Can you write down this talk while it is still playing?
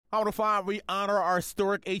Out of 5, we honor our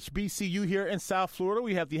historic HBCU here in South Florida.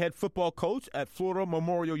 We have the head football coach at Florida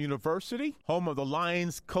Memorial University, home of the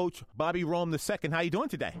Lions coach Bobby Rome II. How you doing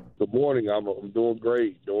today? Good morning. I'm doing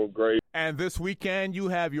great, And this weekend, you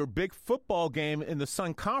have your big football game in the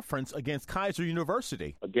Sun Conference against Kaiser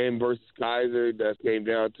University. A game versus Kaiser that came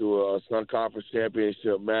down to a Sun Conference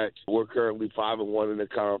championship match. We're currently 5-1 in the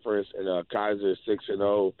conference, and Kaiser is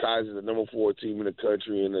 6-0. Kaiser is the number 4 team in the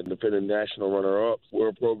country and the defending national runner-ups. We're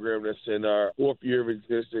a program that's in our 4th year of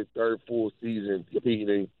existence, 3rd full season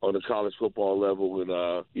competing on the college football level. And,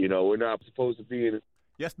 we're not supposed to be in it.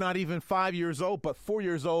 Yes, not even 5 years old, but 4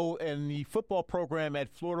 years old, and the football program at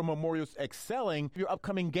Florida Memorial's excelling. Your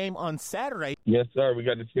upcoming game on Saturday. Yes, sir. We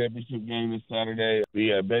got the championship game this Saturday.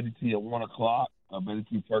 We at Betty T at 1 o'clock. Betty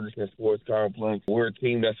T Ferguson Sports Complex. We're a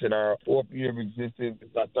team that's in our 4th year of existence.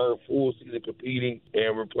 It's our 3rd full season competing,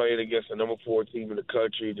 and we're playing against the number 4 team in the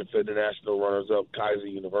country, defending national runners-up, Kaiser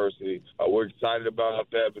University. We're excited about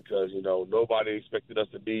that because, nobody expected us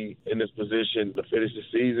to be in this position to finish the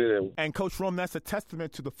season. And Coach Rome, that's a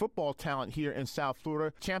testament to the football talent here in South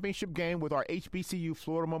Florida. Championship game with our HBCU,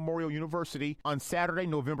 Florida Memorial University, on Saturday,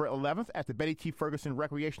 November 11th at the Betty T Ferguson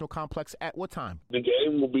Recreational Complex. At what time? The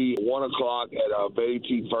game will be 1 o'clock at Betty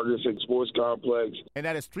T Ferguson Sports Complex. And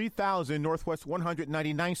that is 3000 Northwest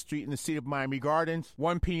 199th Street in the city of Miami Gardens,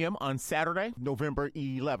 1 p.m. on Saturday, November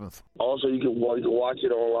 11th. Also, you can watch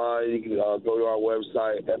it online. You can go to our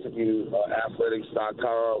website,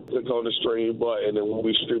 FMUathletics.com, click on the stream button, and we'll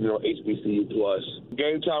be streaming on HBCU Plus.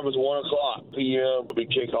 Game time is 1 o'clock p.m. It'll be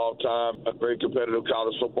kickoff time. A very competitive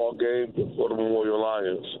college football game for the Memorial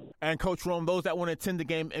Lions. And Coach Rome, those that want to attend the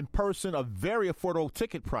game in person, a very affordable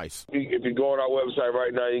ticket price. If you go on our website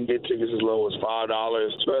right now, you can get tickets as low as $5,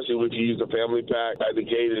 especially if you use the family pack. At the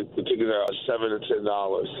gate, the tickets are $7 to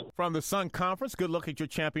 $10. From the Sun Conference, good luck at your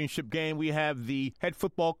championship game. We have the head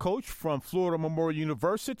football coach from Florida Memorial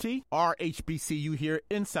University, our HBCU here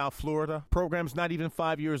in South Florida. Program's not even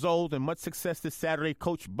 5 years old, and much success this Saturday,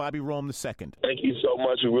 Coach Bobby Rome II. Thank you so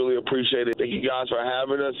much. We really appreciate it. Thank you guys for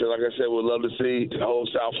having us. And like I said, we'd love to see the whole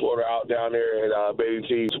South Florida out down there at Betty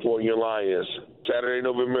T supporting your Lions. Saturday,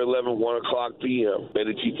 November 11th, 1 o'clock p.m.,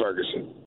 Betty T Ferguson.